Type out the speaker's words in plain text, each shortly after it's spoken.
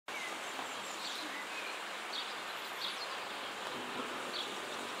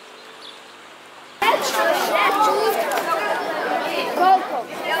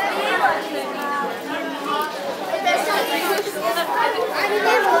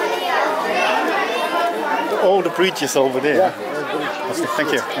All the bridges over there. Yeah. Okay,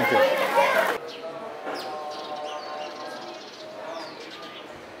 thank you. Thank you.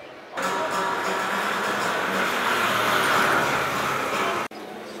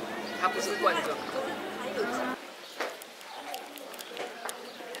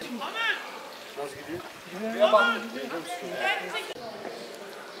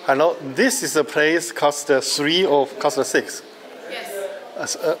 Hello, this is a place cost 3 or cost 6?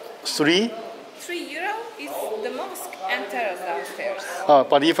 Yes. 3? €3 is the mosque and terrace downstairs.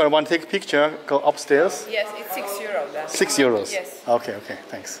 But if I want to take a picture, go upstairs? Yes, it's €6 then. €6? Yes. Okay,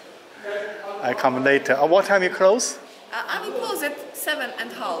 thanks. I come later. What time you close? I will close at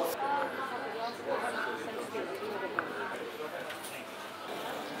 7:30.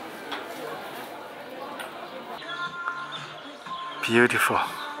 Beautiful.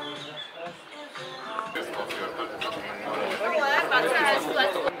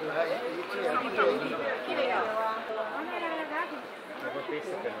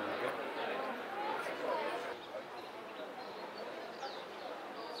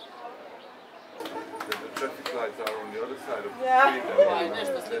 The traffic lights are on the other side of the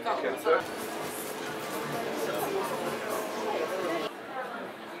street.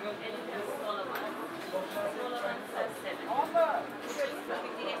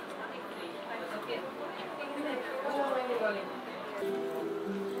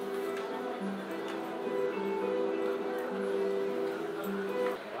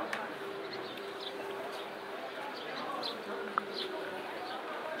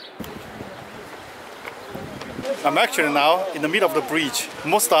 I'm actually now in the middle of the bridge,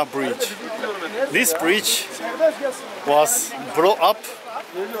 Mostar Bridge. This bridge was blown up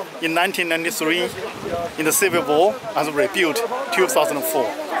in 1993 in the Civil War and rebuilt 2004.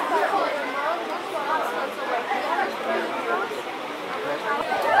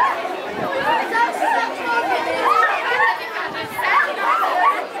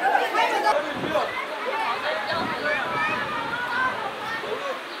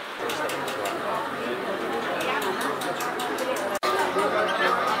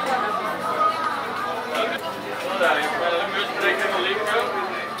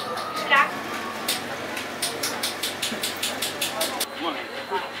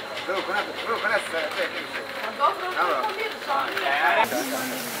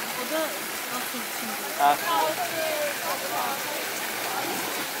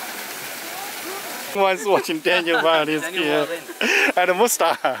 Everyone's watching Daniel Violin here at the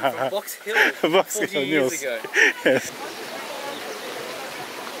Mostar. Box Hill, 40 years ago. Yes.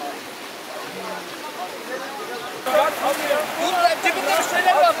 Dur cebinde bir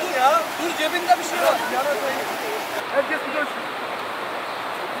şeyler var dur ya. Dur cebinde bir şey var. Herkes bir görsün.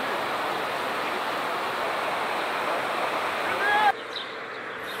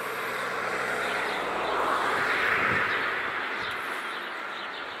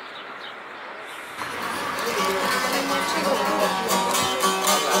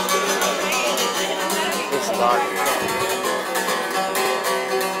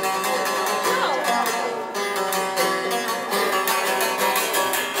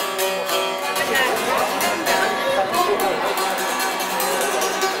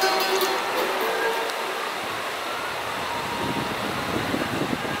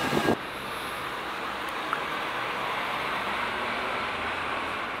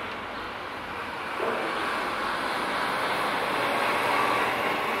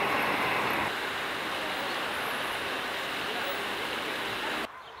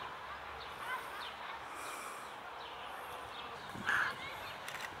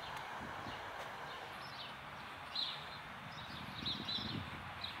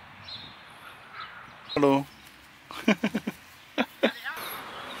 Hello.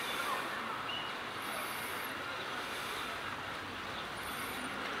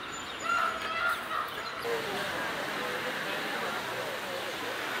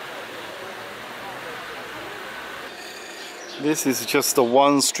 This is just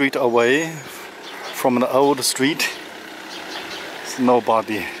one street away from an old street. It's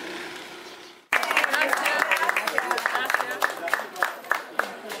nobody.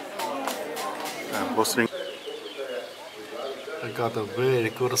 I got a very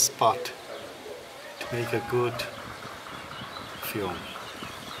good spot to make a good film.